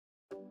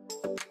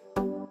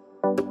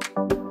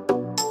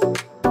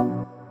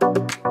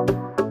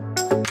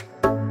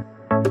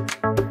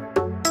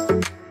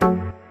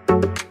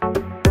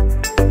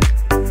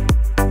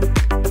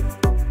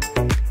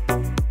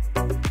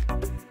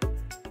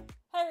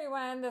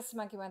everyone, this is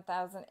Monkey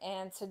 1000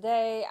 and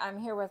today I'm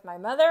here with my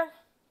mother.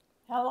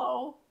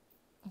 Hello.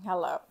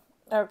 Hello.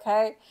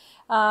 Okay.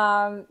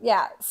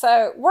 Yeah,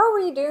 so where were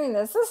you doing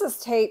this? This is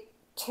tape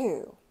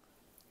 2.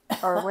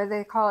 Or what do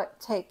they call it?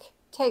 Take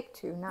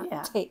 2,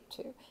 not tape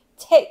 2.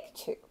 Take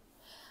 2.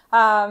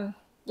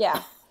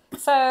 Yeah.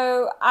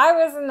 So I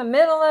was in the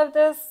middle of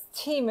this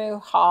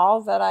Temu haul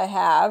that I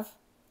have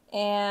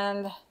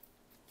and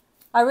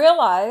I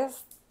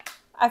realized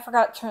I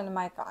forgot to turn the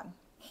mic on.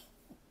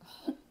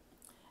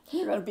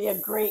 You're going to be a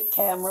great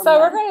cameraman. So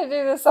we're going to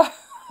do this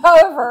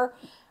over.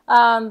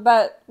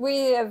 But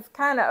we have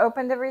kind of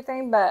opened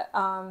everything, but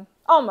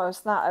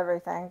almost not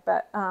everything.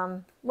 But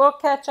we'll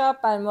catch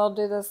up and we'll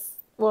do this.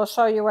 We'll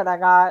show you what I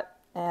got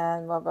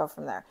and we'll go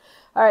from there.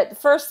 All right, the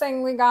first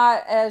thing we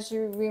got, as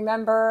you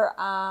remember,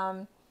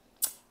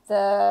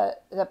 the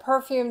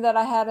perfume that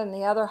I had in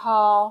the other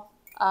haul,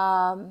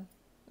 my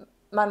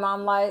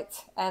mom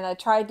liked, and I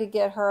tried to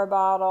get her a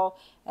bottle,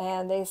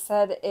 and they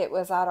said it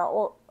was out of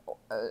order.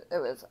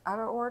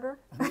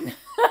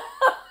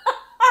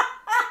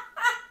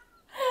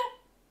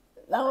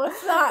 No,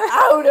 it's not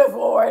out of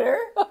order.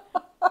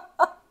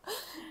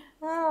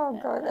 Oh,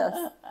 goodness.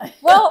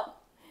 Well,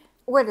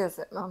 what is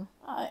it, Mom?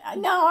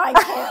 No, I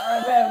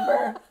can't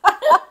remember.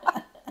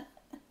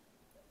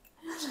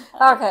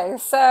 Okay,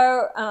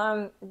 so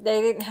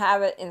they didn't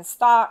have it in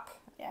stock.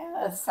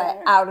 Yeah, Let's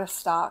say out of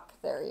stock.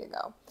 There you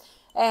go.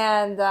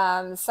 And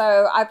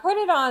so I put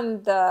it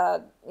on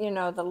the,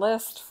 the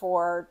list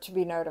to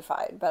be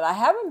notified, but I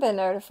haven't been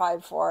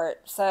notified for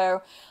it.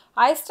 So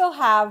I still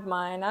have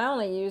mine. I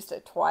only used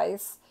it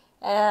twice,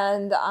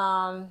 and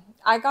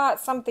I got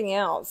something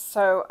else.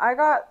 So I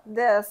got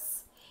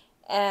this,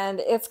 and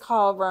it's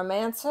called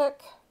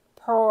Romantic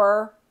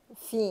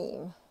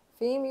Perfume.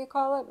 Femme, you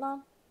call it,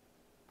 Mom?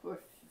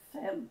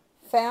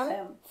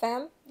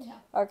 Femme? Yeah.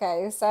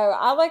 Okay, so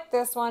I like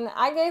this one.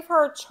 I gave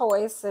her a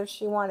choice if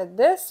she wanted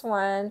this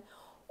one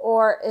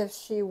or if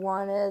she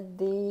wanted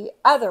the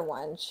other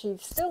one. She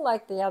still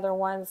liked the other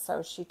one,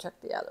 so she took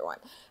the other one.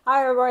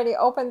 I already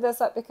opened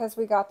this up because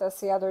we got this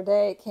the other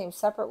day. It came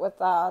separate with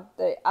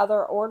the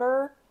other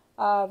order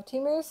of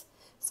Temu's.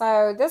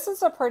 So this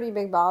is a pretty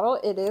big bottle.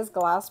 It is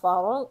glass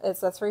bottle.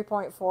 It's a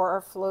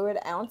 3.4 fluid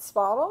ounce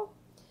bottle.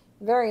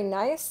 Very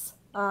nice.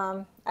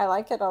 I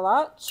like it a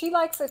lot. She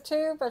likes it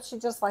too, but she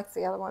just likes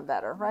the other one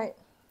better, right?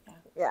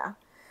 Yeah.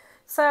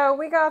 So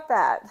we got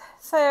that.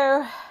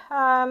 So,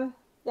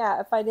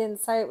 yeah, if I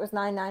didn't say, it was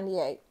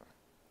 $9.98.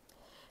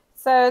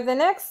 So the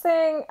next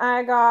thing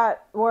I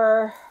got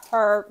were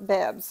her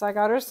bibs. I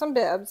got her some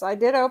bibs. I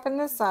did open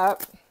this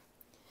up.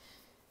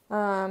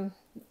 And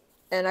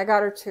I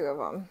got her 2 of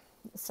them.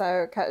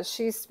 So, because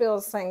she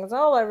spills things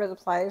all over the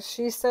place.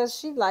 She says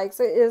she likes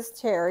it. It is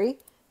terry.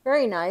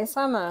 Very nice.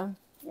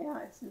 Yeah,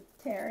 it's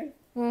terry.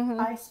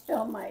 I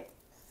spill my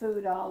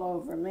food all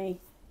over me,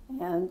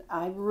 and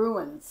I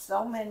ruin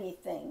so many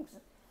things.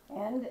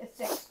 And it's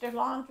extra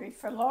laundry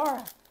for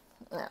Laura.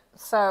 Yeah.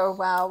 So,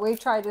 well, we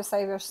tried to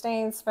save her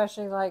stains,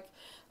 especially like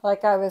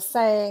I was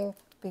saying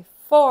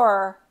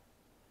before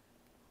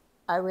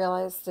I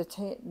realized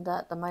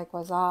that the mic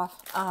was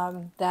off,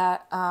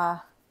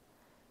 that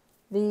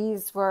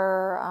these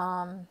were,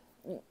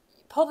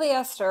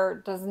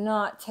 polyester does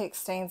not take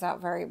stains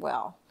out very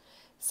well.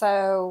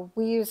 So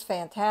we use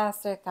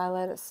Fantastic. I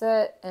let it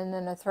sit and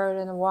then I throw it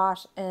in the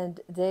wash and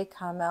they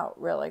come out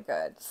really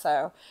good.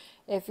 So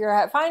if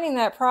you're finding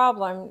that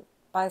problem,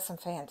 buy some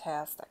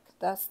Fantastic.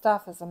 That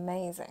stuff is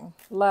amazing.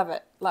 Love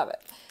it. Love it.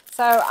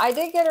 So I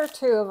did get her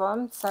 2 of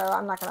them. So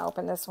I'm not going to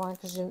open this one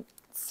because you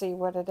see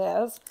what it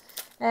is.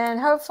 And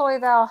hopefully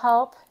that'll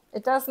help.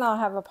 It does not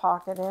have a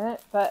pocket in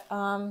it, but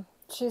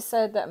she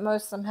said that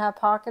most of them have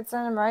pockets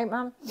in them, right,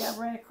 Mom? Yeah,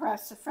 right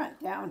across the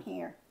front down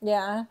here.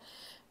 Yeah.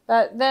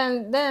 But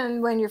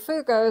then when your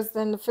food goes,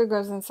 then the food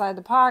goes inside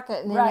the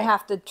pocket, and then you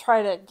have to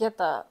try to get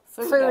the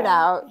food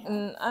out. Yeah.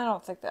 And I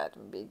don't think that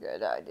would be a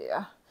good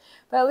idea.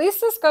 But at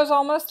least this goes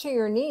almost to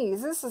your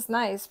knees. This is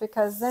nice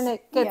because then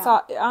it gets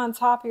on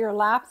top of your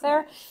lap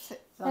there. Yeah, it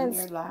sits on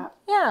your lap.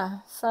 Yeah,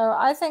 so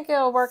I think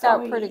it'll work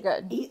out pretty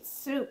good. Eat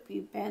soup,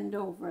 you bend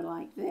over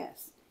like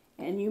this.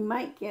 And you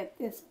might get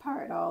this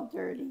part all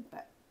dirty,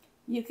 but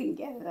you can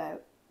get it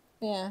out.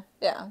 Yeah,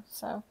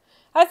 so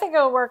I think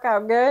it'll work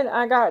out good.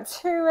 I got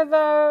 2 of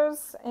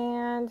those,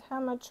 and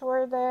how much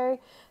were they?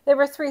 They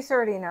were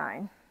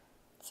 $3.39.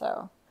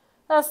 So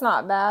that's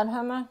not bad,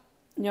 huh, Ma?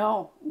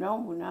 No,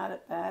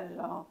 not bad at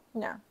all.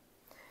 No.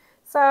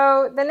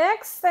 So the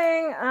next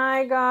thing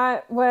I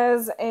got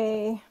was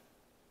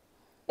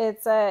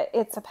it's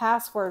a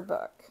password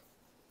book,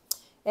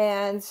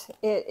 and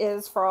it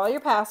is for all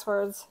your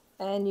passwords.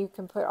 And you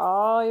can put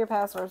all your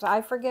passwords.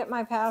 I forget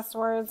my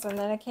passwords, and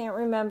then I can't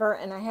remember.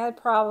 And I had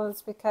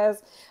problems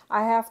because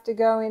I have to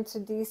go into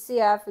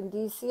DCF, and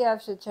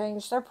DCF should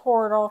change their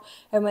portal.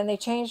 And when they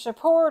changed the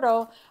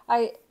portal,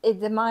 my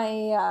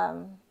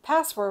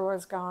password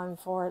was gone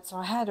for it, so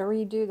I had to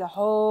redo the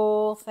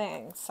whole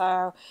thing.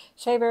 So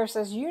Shea Bear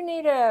says, you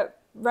need to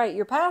write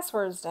your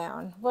passwords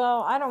down.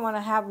 Well, I don't want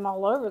to have them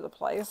all over the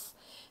place.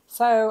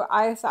 So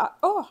I thought,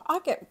 oh, I'll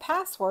get a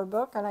password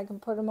book and I can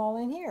put them all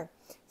in here.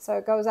 So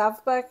it goes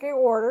alphabetically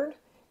ordered.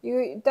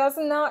 It does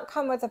not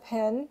come with a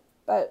pen,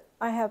 but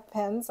I have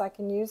pens I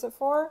can use it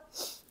for.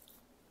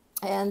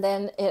 And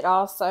then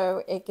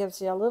it gives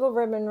you a little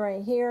ribbon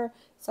right here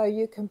so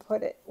you can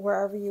put it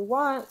wherever you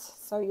want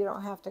so you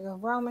don't have to go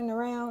roaming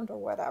around or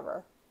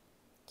whatever.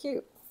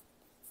 Cute.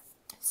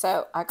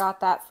 So I got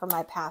that for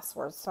my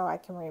passwords so I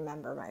can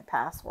remember my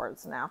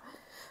passwords now.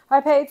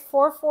 I paid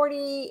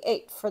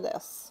 $4.48 for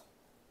this.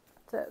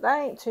 So that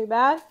ain't too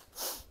bad.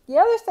 The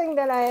other thing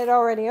that I had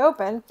already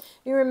opened,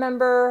 you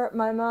remember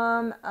my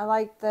mom, I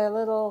liked the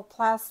little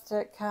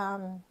plastic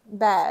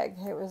bag.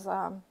 It was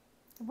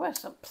It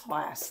wasn't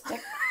plastic.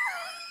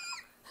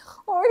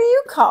 what do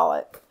you call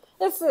it?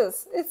 It's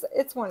this.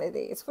 It's one of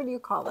these. What do you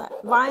call that?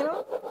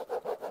 Vinyl?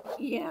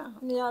 Yeah.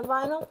 Yeah,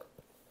 vinyl.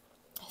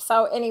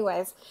 So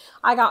anyways,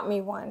 I got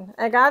me one.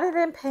 I got it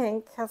in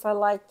pink because I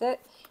liked it.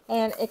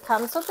 And it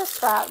comes with a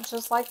strap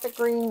just like the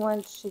green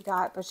one she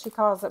got. But she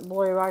calls it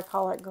blue. I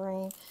call it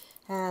green.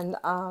 And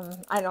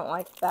I don't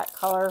like that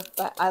color,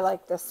 but I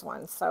like this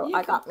one. So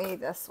I got me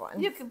this one.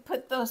 You could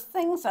put those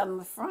things on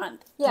the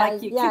front. Yeah,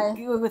 like you could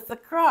do with the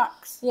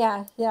Crocs.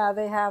 Yeah,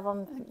 they have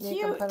them. Cute.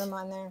 You can put them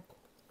on there.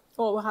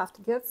 Well, we'll have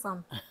to get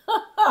some.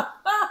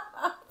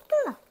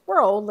 Yeah,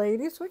 we're old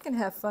ladies. We can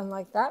have fun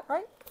like that,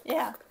 right?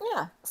 Yeah.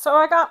 Yeah. So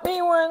I got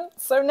me one.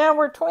 So now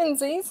we're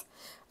twinsies.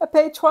 I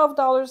paid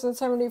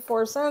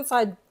 $12.74.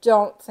 I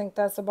don't think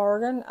that's a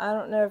bargain. I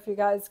don't know if you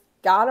guys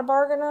got a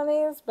bargain on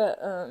these, but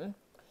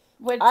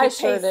What did I you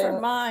sure pay for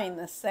didn't. mine?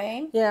 The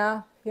same?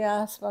 Yeah,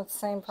 it's about the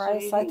same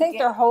price. you I didn't think get-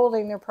 they're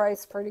holding their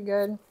price pretty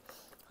good,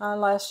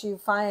 unless you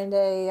find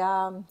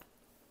a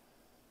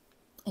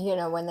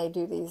when they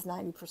do these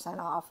 90%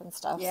 off and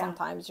stuff, Yeah.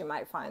 sometimes you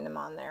might find them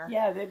on there.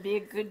 Yeah, there'd be a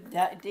good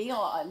deal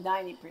on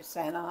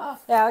 90%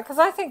 off. Yeah, because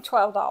I think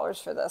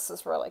 $12 for this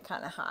is really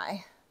kind of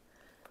high.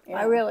 Yeah.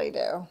 I really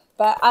do.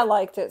 But I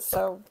liked it,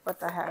 so what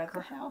the heck. What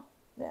the hell?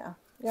 Yeah,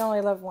 you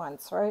only live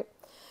once, right?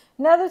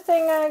 Another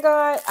thing I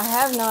got, I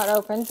have not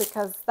opened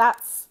because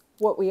that's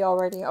what we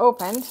already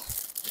opened.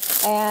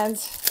 And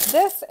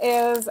this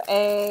is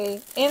a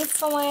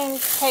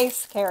insulin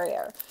case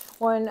carrier.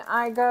 When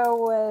I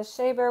go with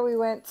Shea Bear, we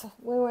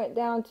went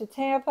down to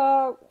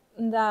Tampa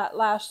that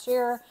last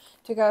year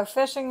to go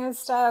fishing and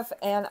stuff,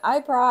 and I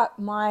brought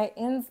my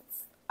Insulin.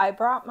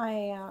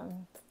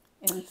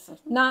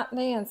 not the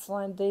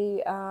insulin,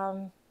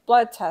 the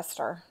blood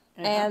tester,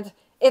 and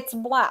it's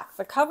black.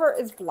 The cover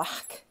is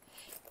black.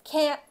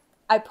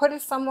 I put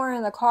it somewhere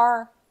in the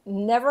car,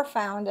 never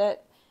found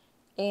it.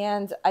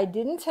 And I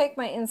didn't take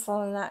my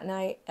insulin that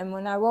night. And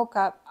when I woke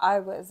up, I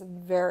was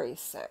very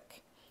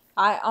sick.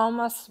 I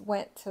almost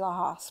went to the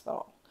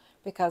hospital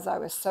because I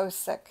was so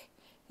sick.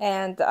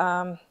 And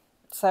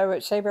so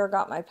Shea Bear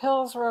got my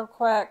pills real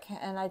quick,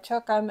 and I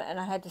took them, and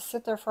I had to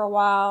sit there for a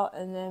while.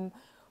 And then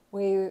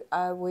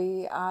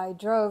I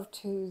drove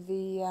to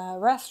the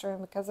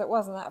restroom because it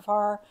wasn't that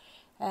far.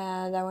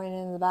 And I went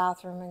in the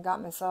bathroom and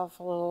got myself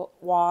a little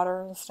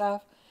water and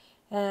stuff.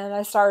 And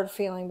I started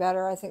feeling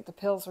better. I think the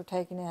pills were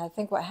taking it. I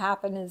think what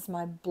happened is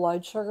my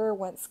blood sugar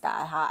went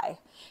sky high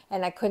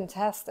and I couldn't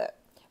test it.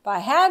 But I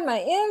had my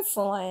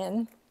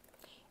insulin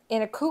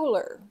in a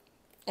cooler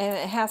and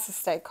it has to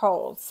stay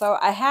cold. So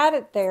I had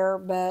it there,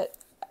 but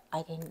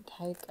I didn't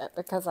take it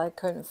because I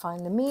couldn't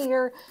find the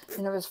meter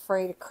and I was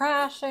afraid of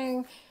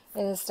crashing.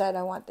 And instead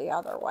I went the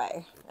other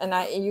way. And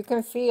you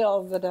can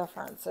feel the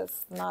difference.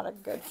 It's not a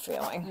good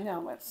feeling.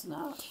 No, it's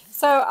not.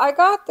 So I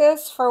got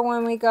this for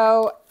when we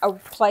go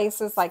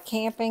places like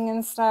camping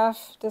and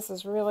stuff. This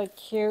is really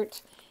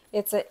cute.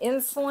 It's an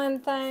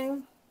insulin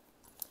thing.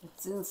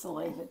 It's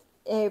insulated.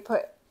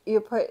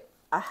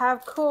 I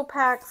have cool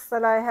packs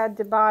that I had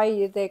to buy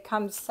you. They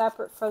come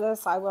separate for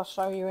this. I will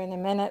show you in a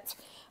minute.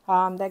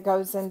 That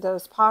goes in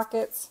those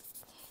pockets.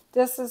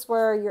 This is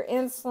where your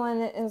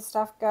insulin and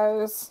stuff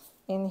goes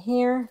in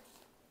here.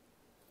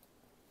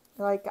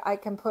 Like I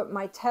can put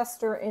my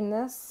tester in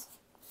this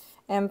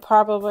and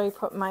probably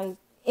put my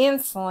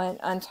insulin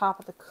on top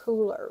of the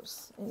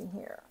coolers in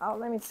here. Oh,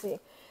 let me see.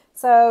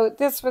 So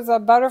this was a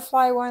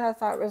butterfly one. I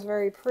thought it was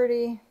very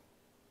pretty,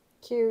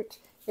 cute.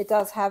 It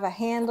does have a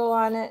handle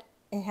on it.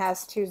 It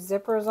has two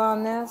zippers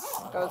on this.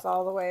 It goes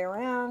all the way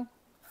around.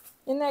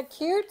 Isn't that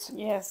cute?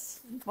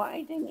 Yes.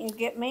 Why didn't you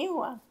get me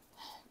one?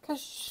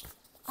 Because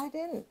I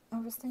didn't. I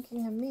was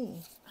thinking of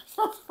me.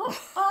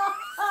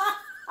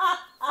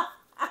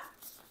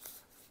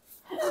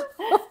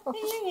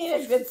 You need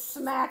a good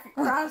smack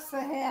across the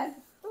head.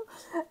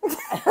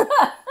 Can't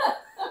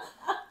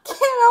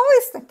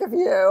always think of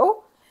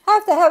you. I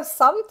have to have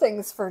some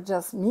things for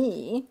just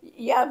me.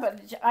 Yeah, but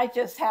I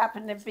just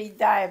happen to be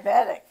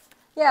diabetic.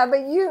 Yeah, but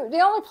the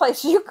only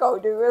place you go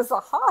to is a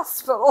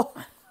hospital.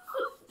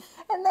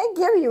 And they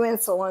give you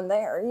insulin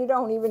there. You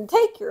don't even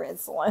take your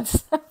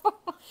insulin.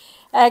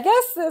 I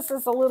guess this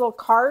is a little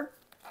card.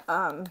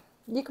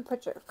 You could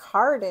put your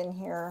card in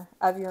here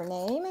of your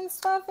name and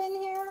stuff in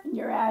here.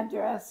 Your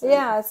address.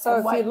 Yeah, so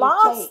if you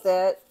lost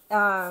it.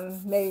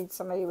 it, maybe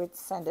somebody would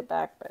send it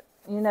back, but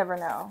you never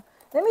know.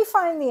 Let me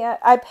find the,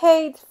 I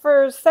paid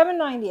for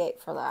 $7.98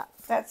 for that.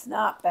 That's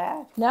not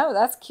bad. No,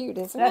 that's cute,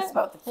 isn't it? That's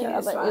about the Here,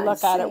 I'll cutest let one you I've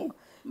look at it. seen.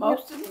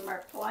 Most of them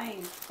are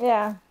plain.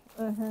 Yeah.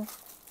 Let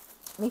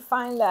me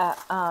find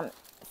the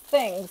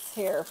things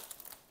here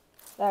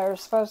that are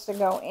supposed to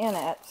go in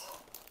it.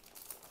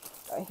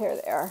 Oh, here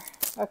they are.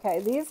 Okay,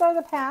 these are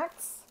the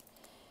packs.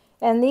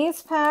 And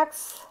these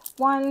packs,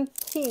 one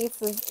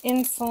piece is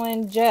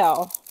insulin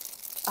gel.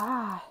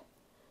 Ah,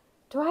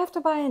 do I have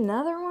to buy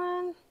another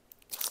one?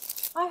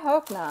 I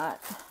hope not.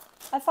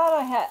 I thought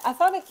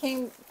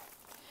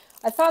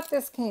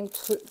this came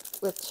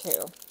with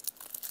two.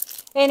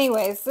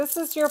 Anyways, this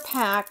is your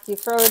pack. You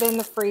throw it in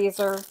the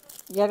freezer,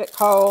 get it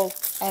cold,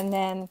 and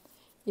then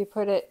you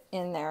put it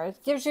in there.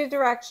 It gives you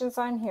directions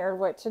on here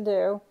what to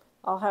do.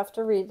 I'll have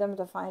to read them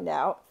to find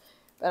out,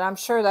 but I'm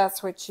sure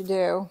that's what you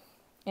do.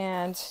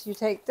 And you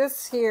take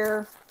this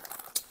here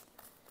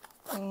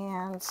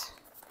and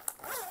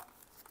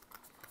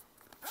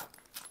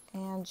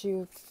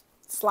you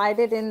slide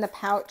it in the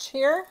pouch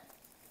here.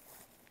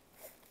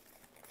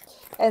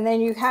 And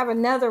then you have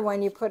another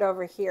one you put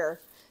over here.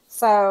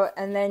 So,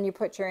 and then you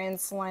put your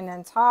insulin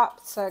on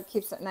top, so it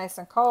keeps it nice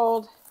and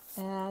cold.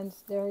 And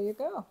there you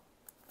go.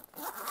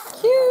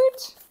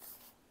 Cute.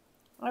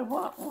 I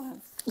want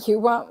one. You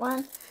want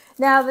one?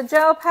 Now, the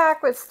gel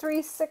pack was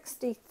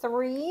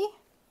 $3.63.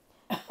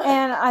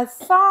 And I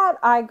thought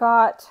I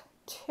got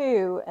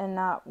two and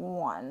not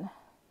one.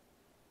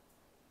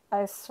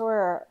 I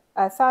swear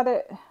it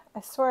said,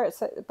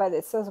 but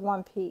it says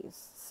one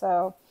piece.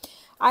 So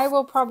I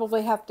will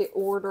probably have to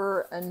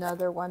order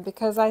another one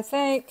because I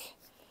think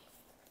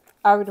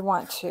I would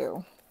want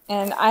to.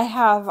 And I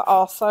have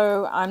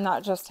also, I'm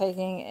not just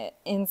taking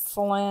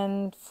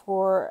insulin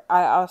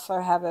I also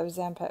have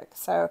Ozempic.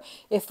 So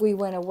if we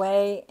went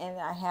away and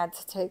I had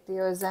to take the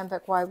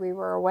Ozempic while we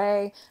were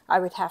away, I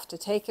would have to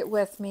take it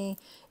with me.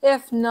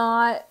 If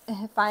not,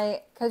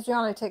 because you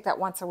only take that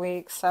once a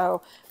week.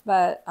 So,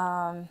 but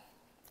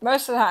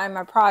most of the time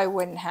I probably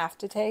wouldn't have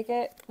to take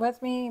it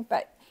with me.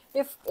 But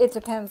if it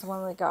depends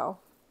when we go.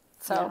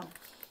 So, yeah.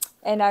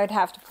 And I would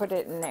have to put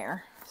it in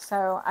there.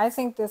 So I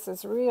think this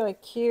is really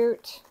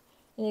cute.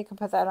 And you can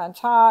put that on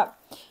top.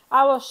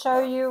 I will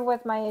show you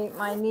with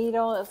my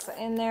needle. It's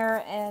in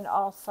there. And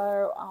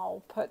also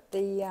I'll put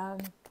the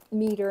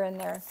meter in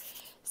there.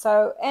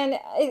 So, and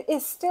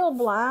it's still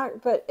black,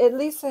 but at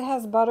least it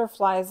has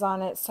butterflies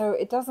on it. So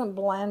it doesn't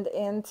blend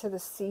into the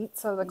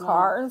seats of the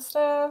car and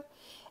stuff.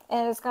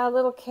 And it's got a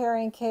little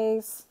carrying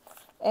case.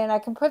 And I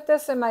can put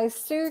this in my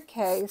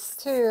suitcase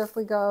too if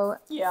we go.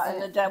 Yeah,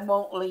 and that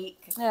won't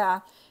leak.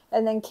 Yeah.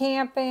 And then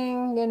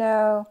camping, you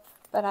know,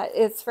 but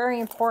it's very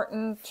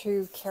important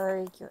to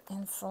carry your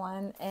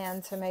insulin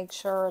and to make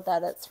sure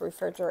that it's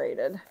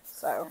refrigerated.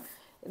 So,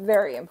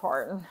 very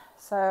important.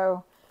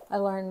 So, I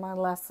learned my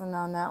lesson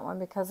on that one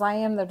because I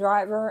am the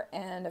driver,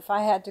 and if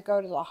I had to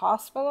go to the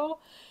hospital,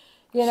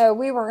 you know,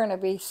 we were going to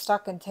be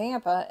stuck in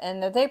Tampa,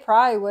 and they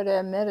probably would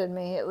have admitted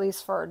me at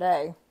least for a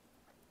day.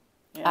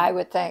 Yeah. I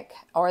would think,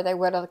 or they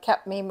would have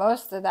kept me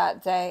most of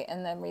that day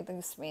and then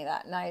released me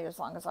that night as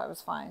long as I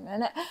was fine.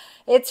 And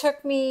it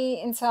took me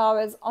until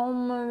I was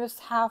almost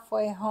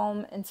halfway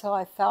home until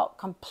I felt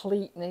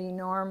completely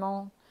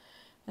normal.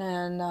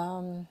 And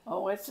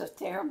oh, it's a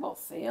terrible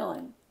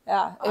feeling.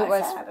 Yeah,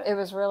 it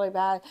was really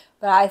bad.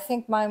 But I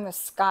think mine was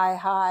sky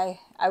high.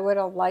 I would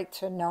have liked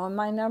to know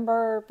my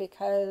number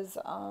because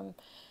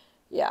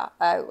yeah,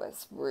 I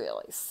was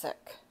really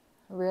sick.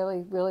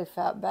 Really, really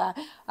felt bad.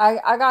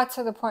 I got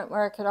to the point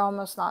where I could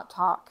almost not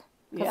talk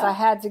because I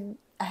had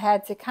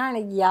to kind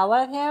of yell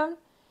at him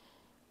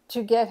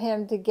to get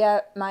him to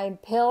get my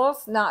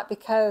pills. Not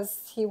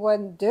because he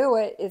wouldn't do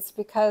it. It's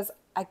because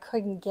I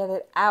couldn't get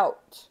it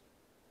out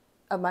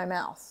of my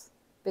mouth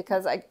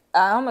because I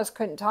almost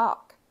couldn't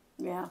talk.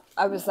 Yeah,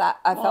 I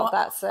felt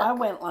that sick. I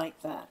went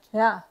like that.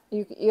 Yeah,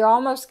 you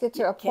almost get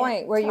to a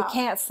point where you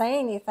can't say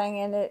anything,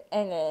 and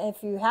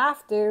if you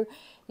have to,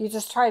 you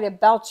just try to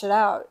belch it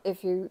out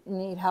if you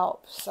need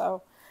help.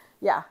 So,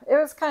 yeah, it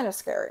was kind of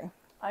scary.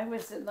 I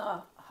was in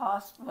the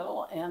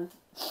hospital, and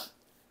of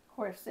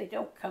course they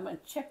don't come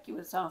and check you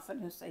as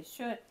often as they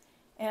should.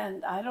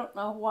 And I don't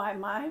know why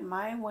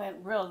mine went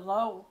real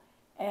low,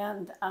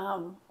 and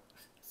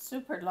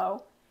super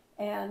low,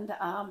 and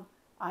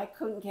I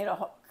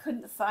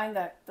couldn't find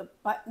the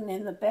button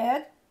in the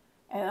bed,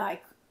 and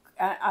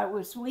I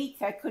was weak.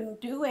 I couldn't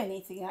do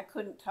anything. I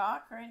couldn't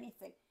talk or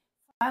anything.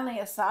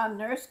 Finally, I saw a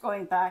nurse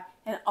going by,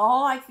 and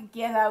all I could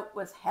get out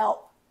was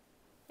help.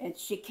 And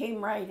she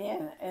came right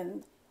in,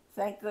 and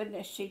thank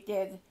goodness she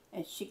did.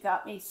 And she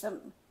got me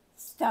some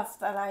stuff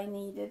that I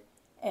needed,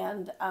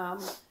 and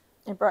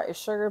you brought your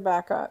sugar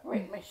back up.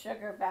 Brought my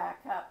sugar back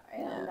up,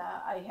 and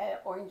I had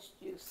orange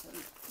juice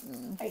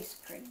and ice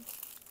cream.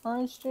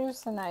 Orange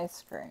juice and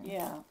ice cream.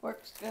 Yeah,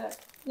 works good.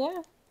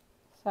 Yeah.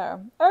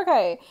 So,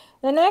 okay.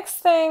 The next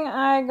thing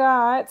I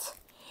got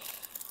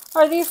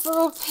are these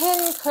little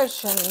pin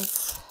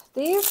cushions.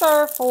 These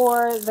are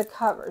for the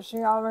covers.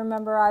 You all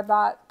remember I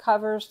bought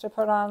covers to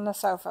put on the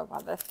sofa.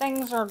 Well, the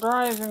things are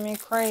driving me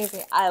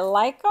crazy. I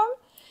like them,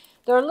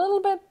 They're a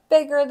little bit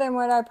bigger than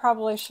what I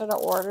probably should have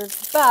ordered,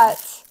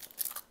 but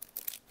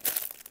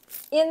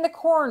in the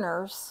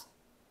corners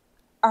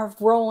are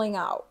rolling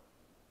out.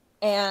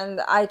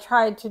 And I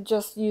tried to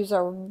just use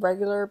a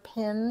regular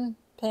pin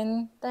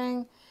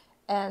thing,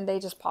 and they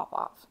just pop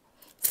off.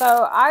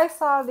 So I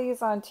saw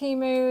these on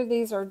Temu.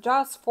 These are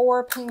just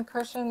 4 pin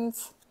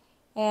cushions,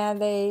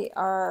 and they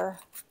are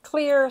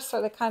clear,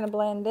 so they kind of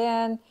blend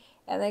in.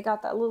 And they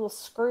got that little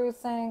screw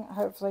thing.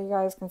 Hopefully you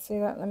guys can see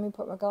that. Let me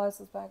put my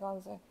glasses back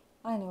on so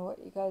I know what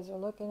you guys are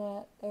looking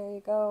at. There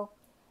you go.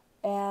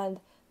 And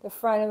the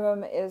front of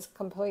them is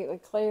completely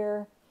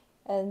clear.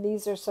 And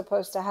these are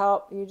supposed to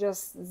help. You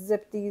just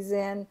zip these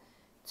in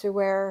to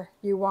where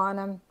you want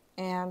them,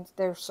 and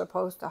they're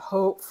supposed to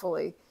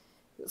hopefully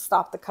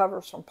stop the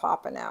covers from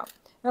popping out.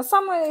 Now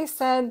somebody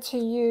said to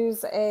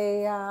use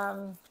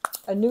a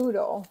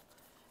noodle,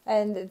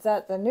 and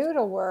that the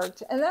noodle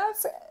worked, and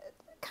that's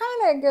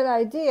kind of a good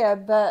idea,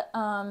 but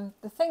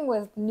the thing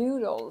with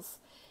noodles,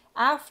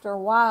 after a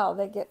while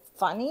they get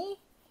funny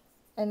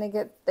and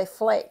they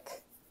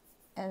flake,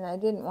 and I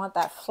didn't want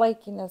that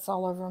flakiness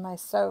all over my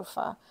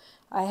sofa.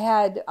 I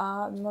had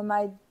when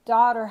my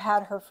daughter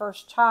had her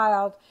first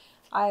child,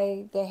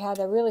 they had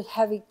a really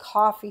heavy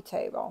coffee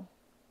table,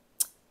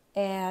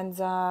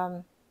 and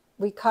I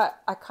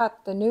cut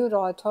the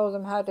noodle. I told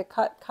them how to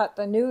cut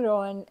the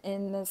noodle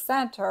in the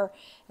center,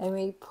 and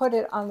we put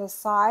it on the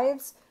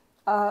sides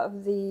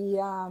of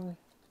the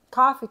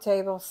coffee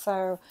table,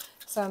 so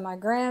my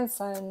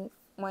grandson,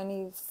 when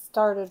he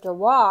started to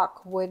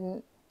walk,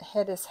 wouldn't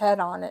hit his head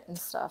on it and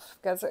stuff,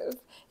 because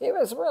it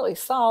was really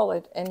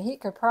solid, and he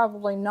could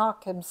probably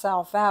knock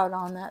himself out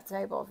on that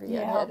table if he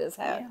had hit his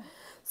head. Yeah.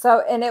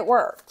 So, and it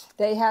worked.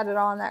 They had it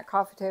on that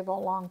coffee table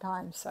a long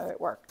time, so it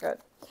worked good.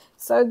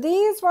 So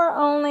these were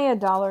only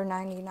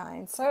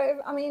 $1.99. So,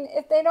 I mean,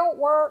 if they don't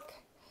work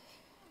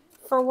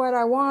for what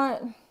I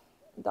want,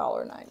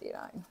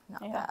 $1.99,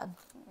 not bad,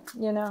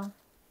 you know.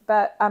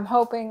 But I'm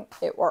hoping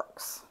it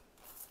works.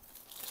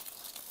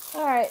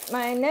 All right,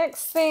 my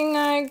next thing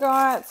I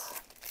got,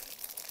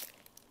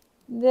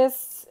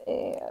 this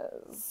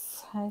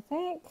is, I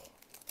think,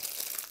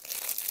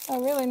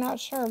 I'm really not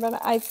sure,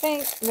 but I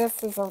think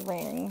this is a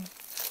ring.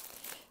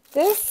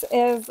 This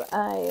is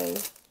a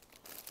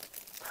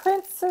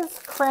Princess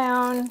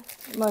Crown,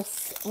 what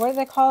do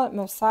they call it?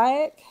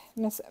 Mosaic?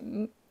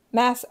 Say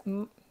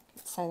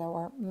that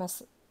word.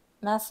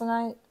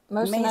 Masonite?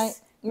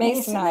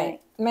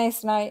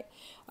 Masonite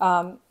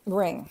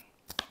ring.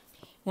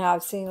 Now,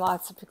 I've seen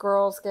lots of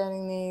girls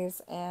getting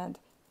these, and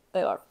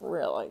they look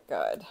really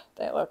good.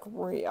 They look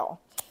real.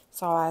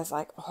 So I was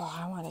like, oh,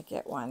 I want to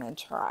get one and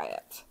try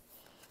it.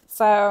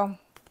 So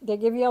they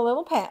give you a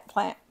little they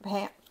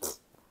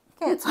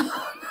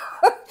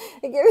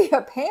give you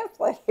a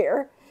pamphlet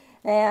here,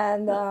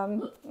 and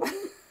oh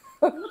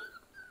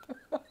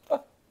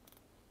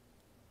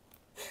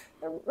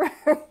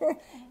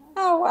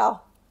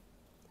well,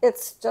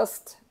 it's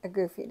just a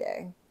goofy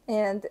day.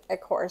 And of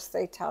course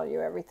they tell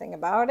you everything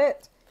about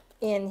it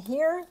in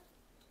here.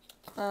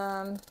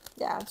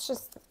 Yeah, it's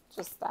just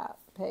that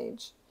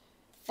page,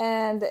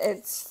 and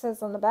it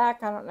says on the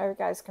back, I don't know if you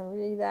guys can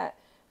read that.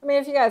 I mean,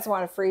 if you guys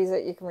want to freeze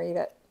it, you can read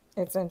it.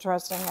 It's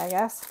interesting, I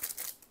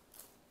guess.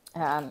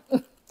 Well,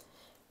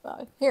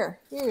 here,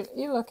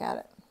 you look at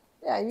it.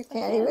 Yeah, you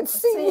can't even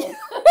see it.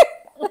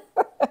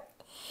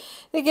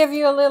 They give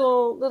you a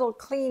little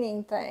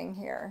cleaning thing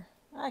here.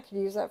 I could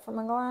use that for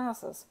my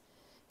glasses.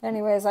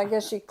 Anyways, I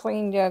guess you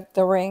cleaned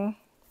the ring,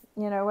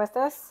 you know, with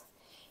this.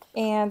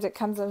 And it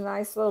comes in a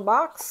nice little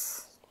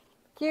box.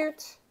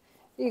 Cute.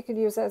 You could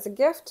use it as a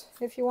gift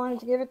if you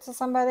wanted to give it to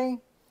somebody.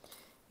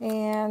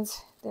 And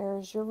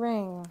there's your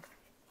ring.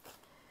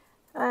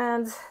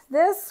 And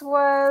this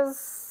was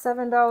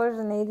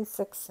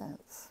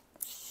 $7.86.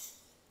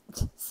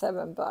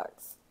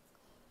 $7.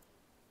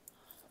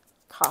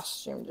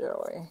 Costume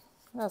jewelry.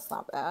 That's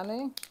not bad,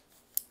 eh?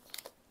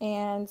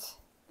 And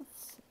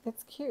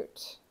it's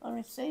cute. Let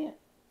me see it.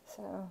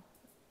 So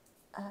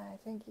I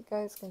think you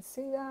guys can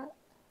see that.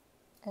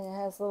 And it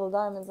has little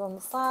diamonds on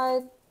the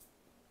side.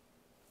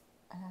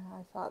 And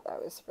I thought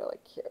that was really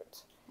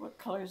cute. What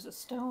color is the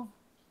stone?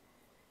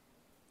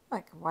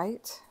 Like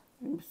white.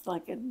 It's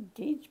like an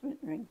engagement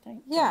ring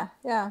thing. Yeah.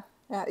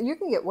 You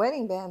can get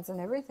wedding bands and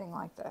everything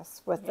like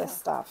this with this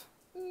stuff.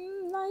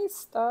 Nice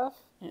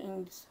stuff.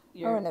 And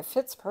and it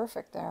fits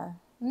perfect there.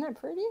 Isn't that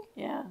pretty?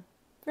 Yeah.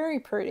 Very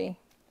pretty.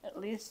 At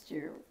least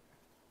your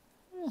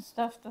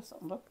stuff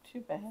doesn't look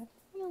too bad.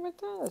 I wonder what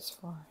that is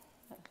for.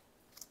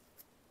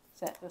 Is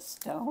that the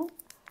stone?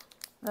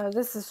 No,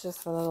 this is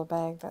just a little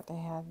bag that they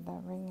had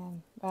that ring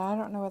in. But I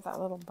don't know what that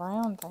little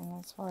brown thing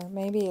is for.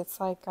 Maybe it's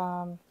like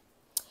a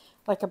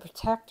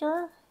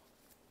protector?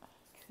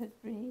 Could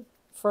be.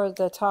 For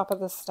the top of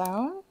the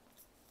stone?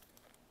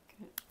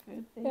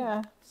 Could be.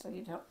 Yeah. So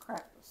you don't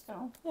crack the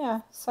stone.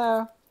 Yeah,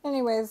 so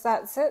anyways,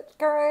 that's it,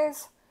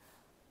 guys.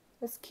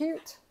 It's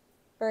cute.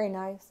 Very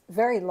nice.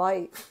 Very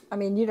light. I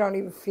mean, you don't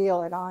even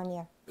feel it on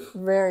you.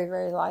 Very,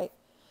 very light.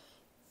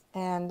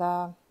 And,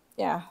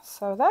 yeah,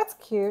 so that's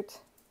cute.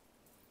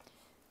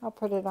 I'll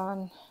put it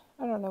on.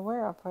 I don't know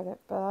where I'll put it,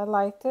 but I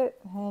liked it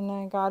and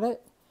I got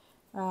it.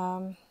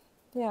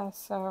 Yeah,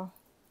 so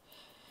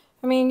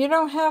I mean, you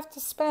don't have to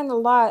spend a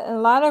lot. And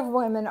a lot of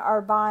women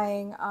are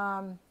buying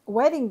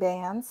wedding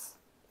bands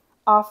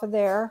off of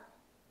there,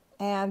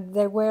 and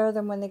they wear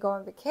them when they go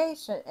on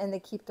vacation, and they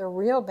keep their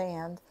real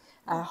band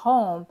at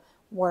home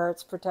where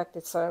it's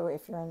protected. So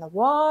if you're in the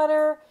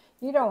water,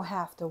 you don't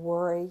have to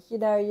worry. You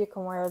know, you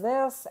can wear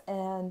this,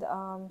 and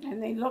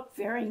they look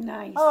very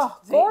nice. Oh,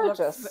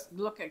 gorgeous! They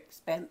look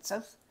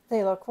expensive.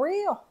 They look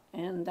real,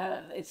 and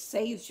it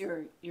saves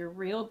your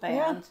real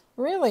band.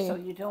 Yeah, really. So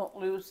you don't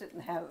lose it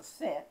and have it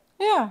fit.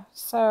 Yeah.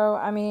 So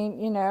I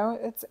mean, you know,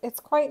 it's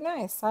quite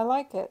nice. I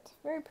like it.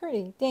 Very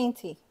pretty,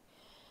 dainty.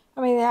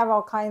 I mean, they have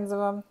all kinds of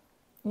them.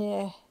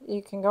 Yeah,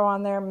 you can go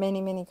on there,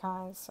 many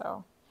kinds.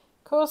 So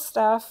cool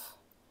stuff.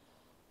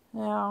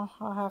 Now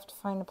I'll have to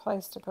find a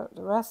place to put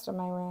the rest of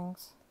my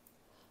rings.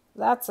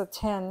 That's a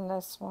 10,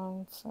 this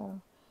one.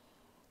 So,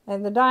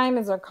 and the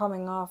diamonds are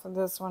coming off of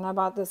this one. I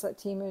bought this at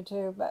Temu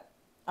too, but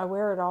I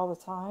wear it all the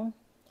time.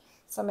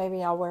 So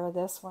maybe I'll wear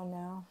this one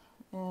now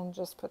and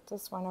just put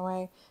this one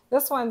away.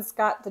 This one's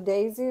got the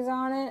daisies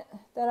on it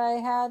that I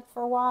had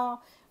for a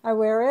while. I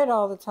wear it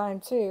all the time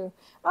too.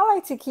 I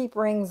like to keep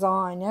rings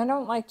on. I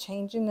don't like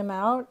changing them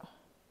out,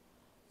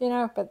 you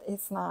know, but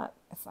it's not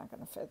going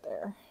to fit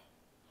there.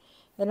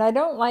 And I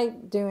don't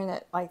like doing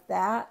it like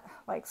that.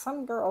 Like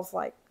some girls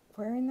like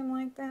wearing them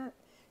like that.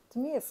 To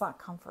me, it's not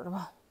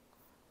comfortable.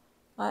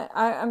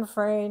 I'm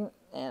afraid,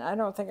 and I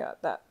don't think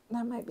that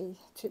might be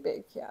too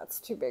big. Yeah, it's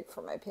too big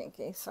for my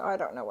pinky, so I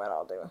don't know what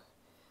I'll do.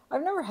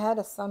 I've never had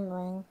a thumb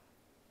ring.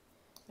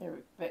 They're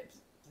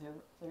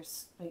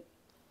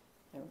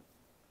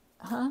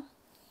Huh?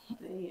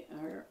 They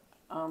are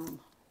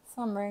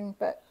thumb ring,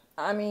 but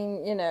I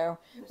mean, you know,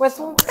 with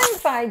some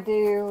things I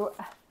do.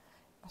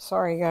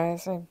 Sorry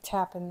guys, I'm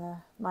tapping the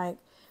mic.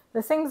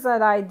 The things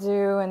that I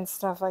do and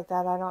stuff like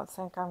that, I don't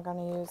think I'm going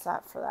to use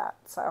that for that.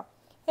 So,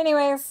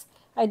 anyways,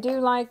 I do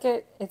like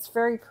it. It's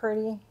very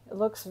pretty. It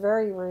looks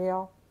very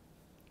real,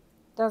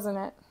 doesn't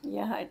it?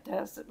 Yeah, it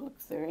does. It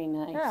looks very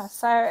nice. Yeah,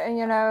 so,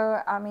 you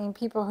know, I mean,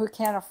 people who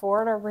can't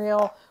afford a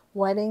real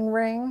wedding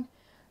ring,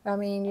 I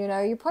mean, you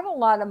know, you put a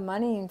lot of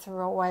money into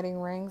real wedding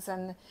rings,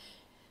 and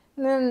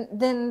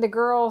then the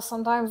girl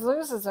sometimes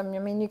loses them. I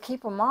mean, you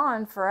keep them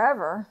on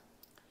forever.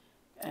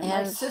 And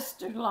my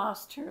sister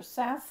lost her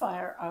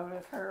sapphire out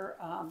of her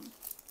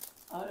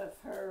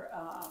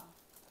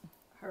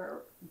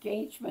her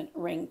engagement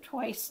ring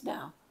twice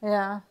now.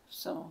 Yeah.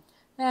 So.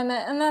 And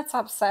that's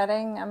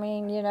upsetting. I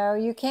mean, you know,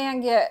 you can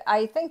get.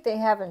 I think they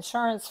have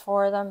insurance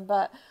for them,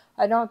 but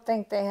I don't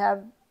think they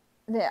have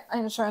the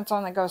insurance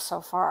only goes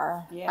so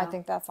far. Yeah. I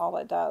think that's all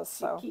it does.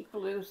 So if you keep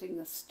losing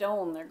the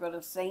stone, they're going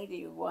to say to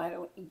you, "Why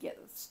don't you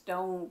get the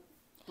stone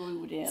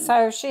glued in?"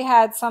 So she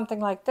had something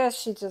like this.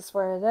 She just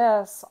wear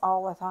this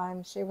all the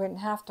time. She wouldn't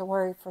have to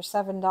worry for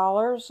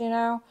 $7. You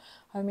know,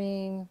 I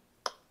mean,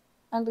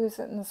 I lose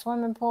it in the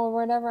swimming pool or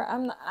whatever.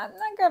 I'm not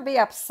going to be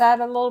upset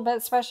a little bit,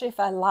 especially if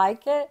I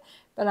like it,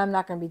 but I'm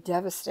not going to be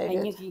devastated.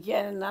 And you can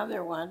get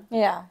another one.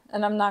 Yeah,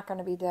 and I'm not going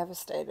to be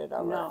devastated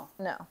over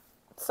it. No.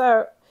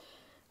 So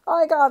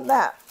I got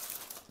that.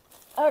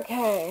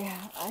 Okay,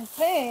 I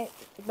think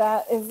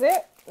that is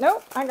it.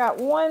 Nope, I got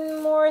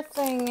one more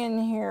thing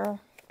in here.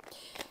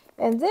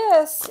 And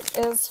this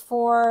is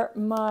for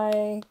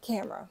my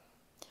camera.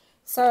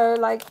 So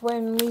like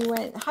when we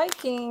went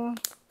hiking,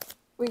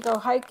 we go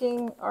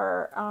hiking,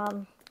 or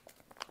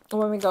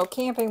when we go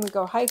camping, we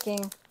go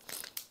hiking,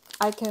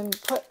 I can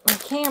put my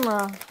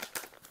camera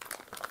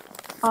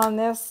on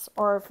this,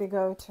 or if we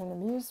go to an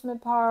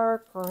amusement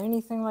park or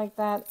anything like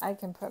that, I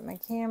can put my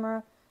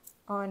camera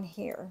on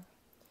here.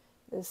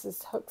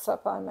 This hooks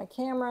up on my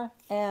camera,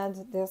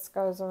 and this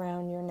goes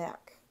around your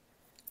neck.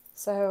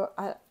 So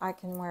I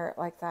can wear it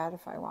like that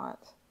if I want.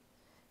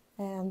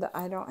 And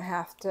I don't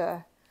have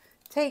to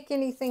take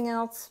anything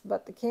else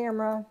but the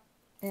camera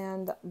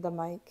and the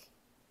mic.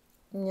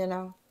 You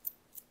know,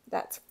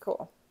 that's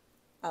cool.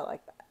 I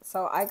like that.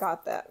 So I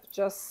got that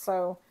just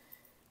so,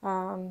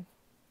 you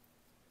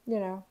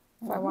know,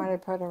 if I wanted to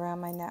put it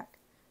around my neck.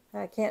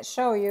 I can't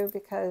show you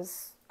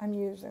because I'm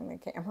using the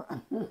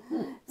camera.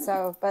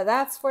 So, but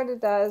that's what it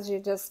does. You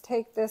just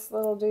take this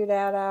little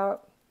doodad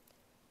out,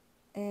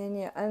 and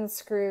you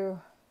unscrew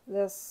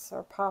this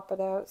or pop it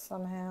out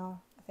somehow.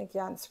 I think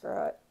you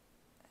unscrew it.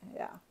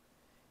 Yeah.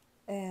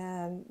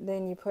 And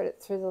then you put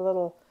it through the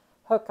little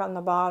hook on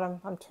the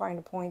bottom. I'm trying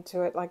to point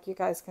to it like you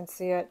guys can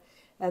see it.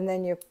 And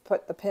then you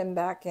put the pin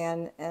back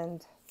in,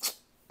 and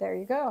there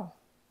you go.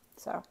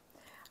 So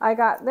I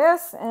got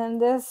this, and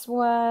this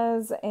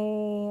was a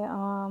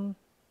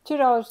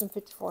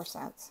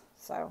 $2.54.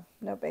 So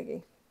no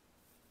biggie.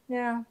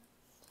 Yeah.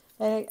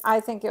 And I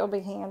think it'll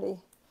be handy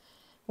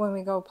when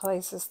we go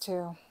places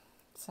too.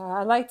 So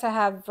I like to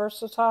have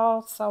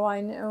versatile, so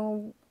I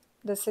know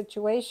the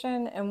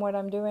situation and what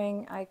I'm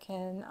doing. I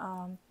can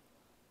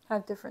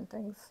have different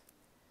things.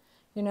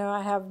 You know,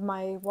 I have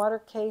my water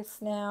case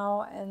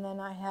now, and then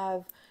I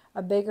have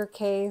a bigger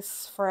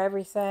case for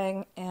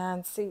everything.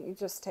 And see, you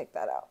just take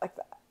that out like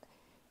that.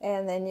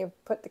 And then you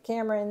put the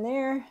camera in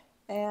there,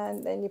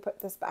 and then you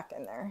put this back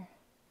in there.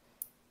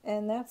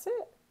 And that's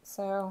it.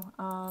 So,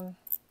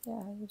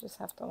 yeah, you just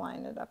have to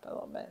line it up a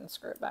little bit and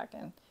screw it back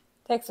in.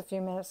 It takes a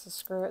few minutes to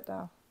screw it,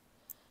 though.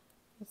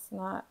 It's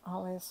not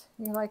always.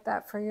 You like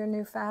that for your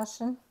new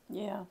fashion?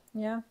 Yeah.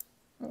 Yeah?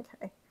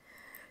 Okay.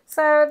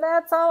 So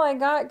that's all I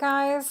got,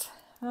 guys.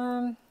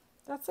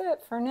 That's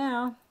it for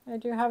now. I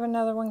do have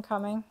another one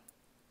coming.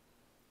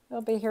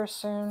 It'll be here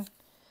soon.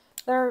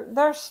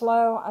 They're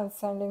slow on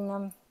sending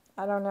them.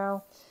 I don't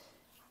know.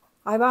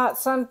 I bought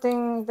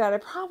something that I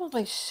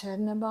probably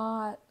shouldn't have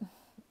bought,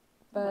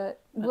 but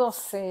we'll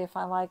see if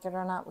I like it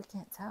or not. We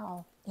can't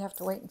tell. You have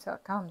to wait until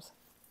it comes.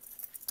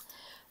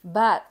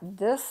 But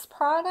this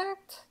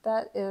product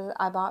that is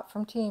I bought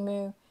from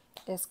Temu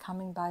is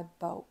coming by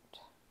boat.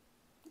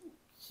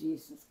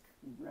 Jesus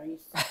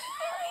Christ.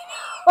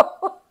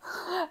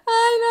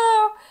 I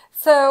know.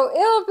 So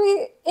it'll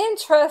be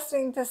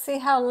interesting to see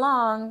how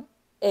long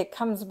it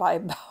comes by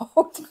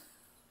boat.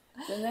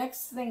 The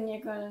next thing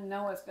you're going to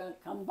know is going to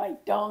come by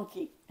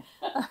donkey.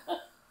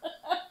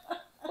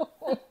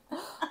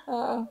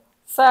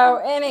 So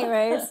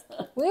anyways,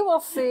 we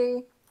will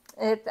see.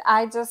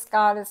 I just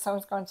got it, so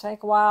it's going to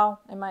take a while.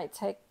 It might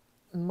take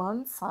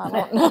months. I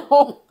don't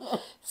know.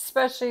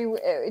 Especially,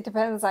 it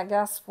depends, I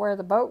guess, where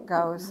the boat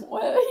goes.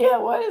 What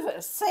is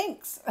it?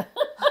 Sinks.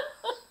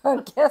 I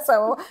guess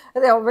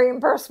they'll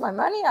reimburse my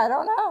money. I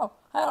don't know.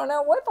 I don't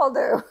know what they'll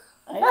do.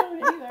 I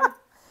don't either.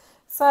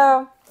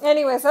 So,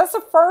 anyways, that's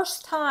the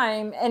first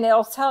time, and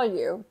it'll tell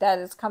you that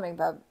it's coming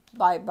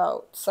by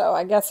boat. So,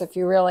 I guess if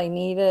you really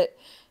need it,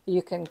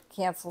 you can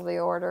cancel the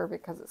order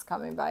because it's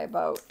coming by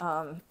boat.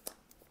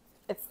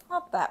 It's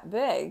not that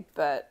big,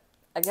 but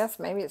I guess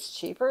maybe it's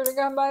cheaper to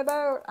go by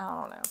boat. I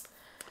don't know.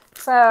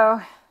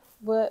 So,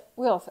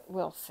 we'll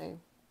see.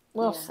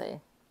 We'll see.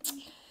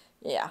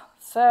 Yeah.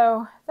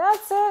 So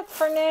that's it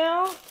for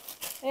now.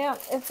 Yeah,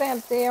 it's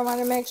empty. I want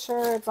to make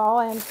sure it's all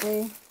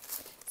empty.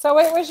 So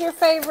what was your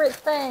favorite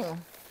thing?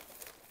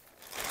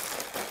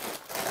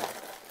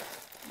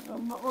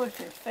 What was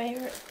your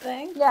favorite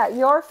thing? Yeah,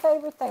 your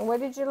favorite thing. What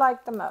did you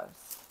like the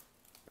most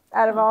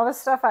out of all the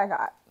stuff I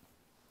got?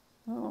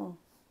 Oh.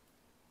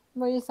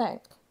 What do you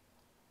think?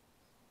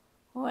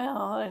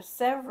 Well, there's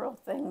several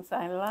things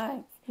I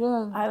like.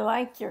 Yeah. I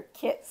like your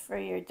kit for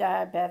your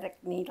diabetic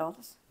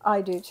needles.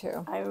 I do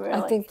too.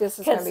 I think this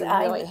is going to be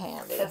really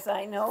handy. Because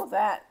I know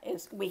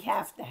we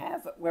have to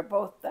have it. We're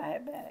both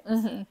diabetics.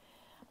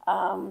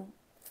 Mm-hmm.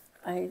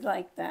 I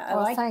like that.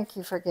 Well, thank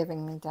you for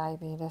giving me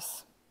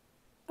diabetes.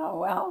 Oh,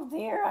 well,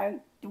 dear, I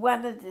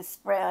wanted to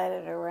spread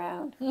it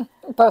around.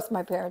 Both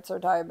my parents are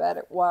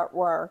diabetic.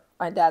 Were.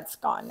 My dad's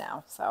gone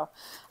now. So,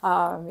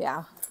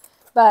 yeah.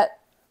 But,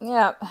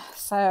 yeah,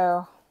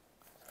 so,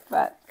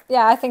 but,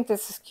 yeah, I think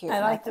this is cute. I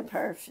like the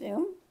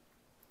perfume.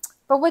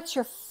 But what's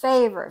your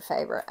favorite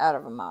out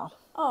of them all?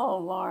 Oh,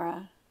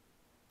 Laura,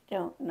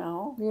 don't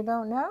know. You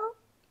don't know?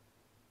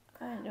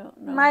 I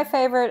don't know. My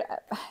favorite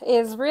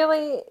is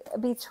really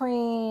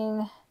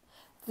between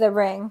the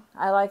ring.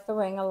 I like the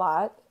ring a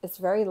lot. It's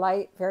very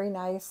light, very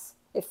nice.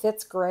 It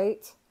fits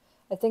great.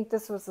 I think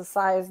this was the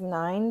size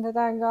 9 that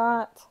I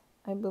got.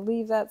 I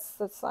believe that's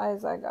the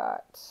size I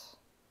got.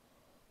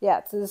 Yeah,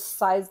 it's a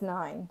size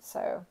 9.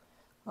 So,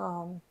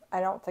 I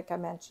don't think I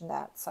mentioned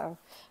that. So,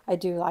 I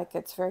do like it.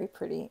 It's very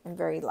pretty and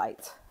very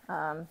light.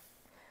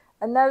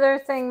 Another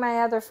thing, my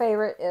other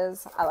favorite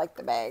is I like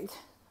the bag.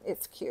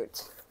 It's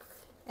cute.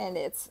 And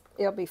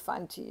it'll be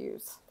fun to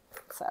use.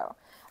 So,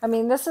 I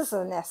mean, this is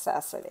a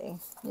necessity.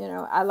 You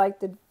know, I like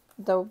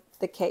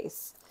the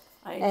case.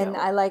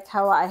 I like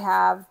how I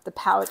have the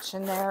pouch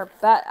in there,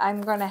 but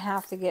I'm going to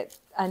have to get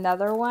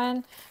another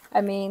one.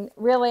 I mean,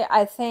 really,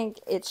 I think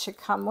it should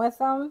come with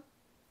them.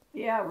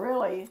 Yeah,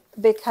 really.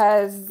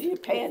 Because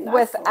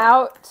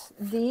without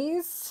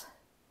these,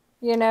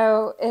 you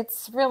know,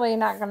 it's really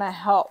not going to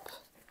help.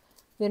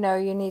 You know,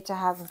 you need to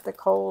have the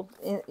cold.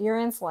 Your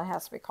insulin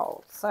has to be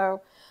cold.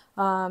 So,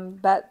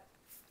 but,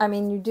 I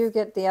mean, you do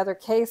get the other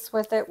case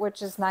with it,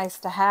 which is nice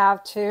to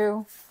have,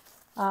 too.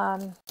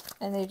 And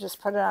you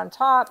just put it on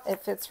top.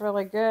 It fits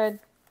really good.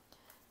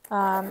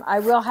 I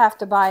will have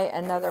to buy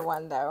another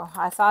one, though.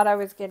 I thought I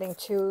was getting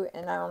 2,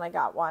 and I only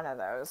got 1 of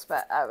those.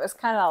 But it was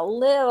kind of a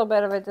little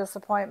bit of a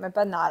disappointment,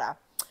 but not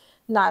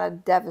a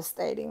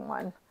devastating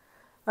one.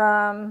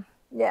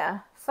 Yeah,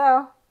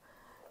 so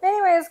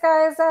anyways,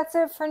 guys, that's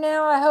it for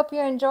now. I hope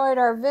you enjoyed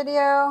our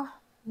video.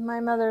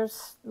 My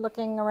mother's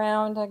looking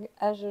around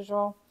as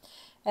usual.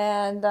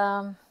 And,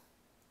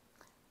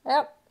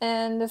 yep.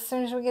 And as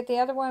soon as we get the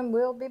other one,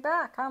 we'll be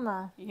back, huh,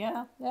 Ma?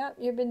 Yeah. Yep,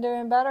 you've been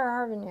doing better,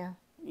 haven't you?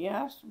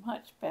 Yes,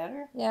 much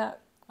better. Yeah,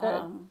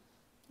 good.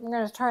 We're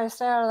going to try to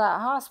stay out of that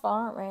hospital,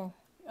 aren't we?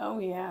 Oh,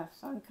 yes.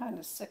 I'm kind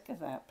of sick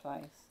of that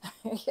place.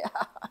 Yeah,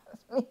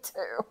 me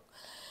too.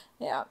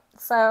 Yeah,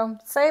 so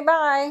say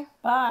bye.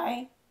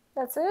 Bye.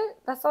 That's it?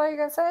 That's all you're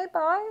going to say?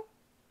 Bye?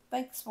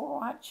 Thanks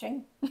for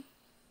watching.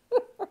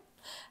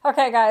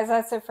 Okay, guys,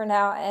 that's it for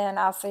now, and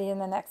I'll see you in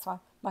the next one.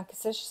 Monkey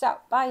Sisters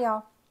out. Bye,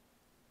 y'all.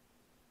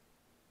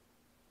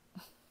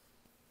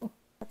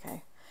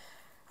 Okay.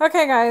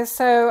 Okay guys,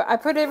 so I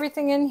put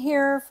everything in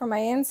here for my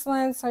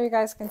insulin so you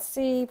guys can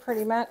see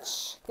pretty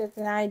much, get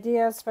an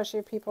idea,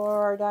 especially if people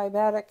are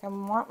diabetic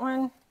and want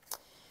one.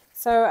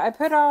 So I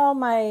put all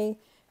my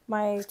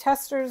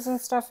testers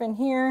and stuff in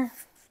here,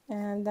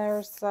 and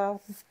there's the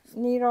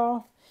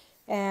needle,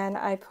 and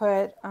I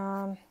put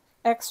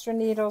extra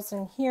needles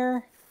in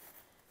here,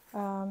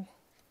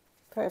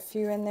 put a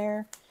few in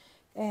there,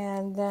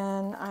 and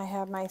then I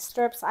have my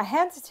strips. I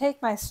had to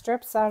take my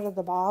strips out of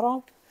the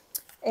bottle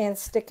and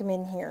stick them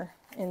in here,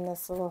 in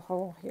this little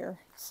hole here.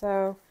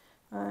 So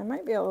it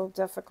might be a little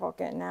difficult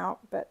getting out,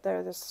 but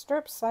they're the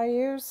strips I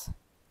use.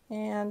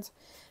 And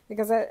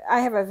because I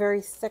have a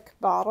very thick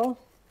bottle,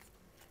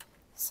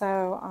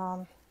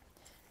 so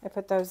I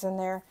put those in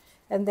there.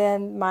 And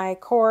then my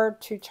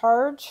cord to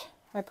charge,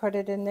 I put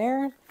it in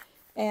there.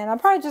 And I'm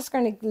probably just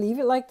going to leave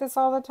it like this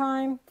all the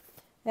time.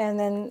 And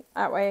then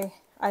that way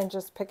I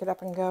just pick it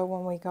up and go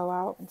when we go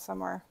out and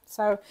somewhere.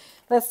 So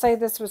let's say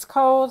this was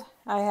cold.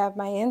 I have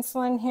my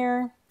insulin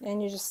here,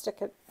 and you just stick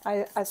it,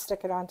 I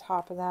stick it on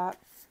top of that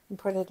and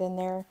put it in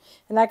there.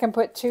 And I can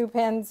put 2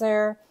 pens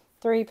there,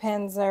 3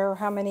 pens there,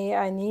 how many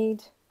I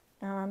need,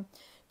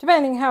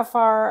 depending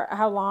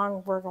how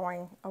long we're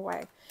going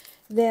away.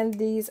 Then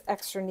these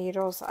extra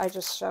needles I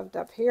just shoved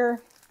up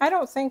here. I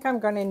don't think I'm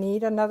going to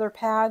need another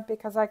pad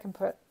because I can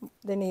put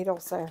the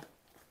needles there.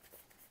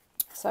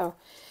 So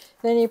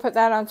then you put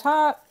that on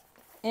top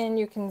and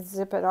you can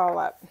zip it all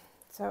up.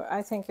 So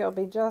I think it'll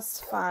be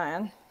just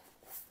fine.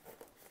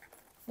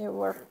 It'll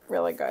work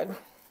really good.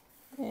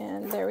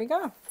 And there we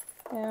go.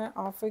 And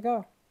off we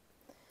go.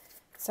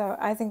 So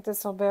I think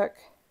this will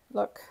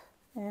look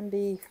and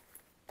be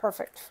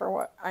perfect for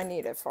what I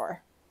need it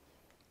for.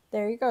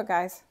 There you go,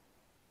 guys.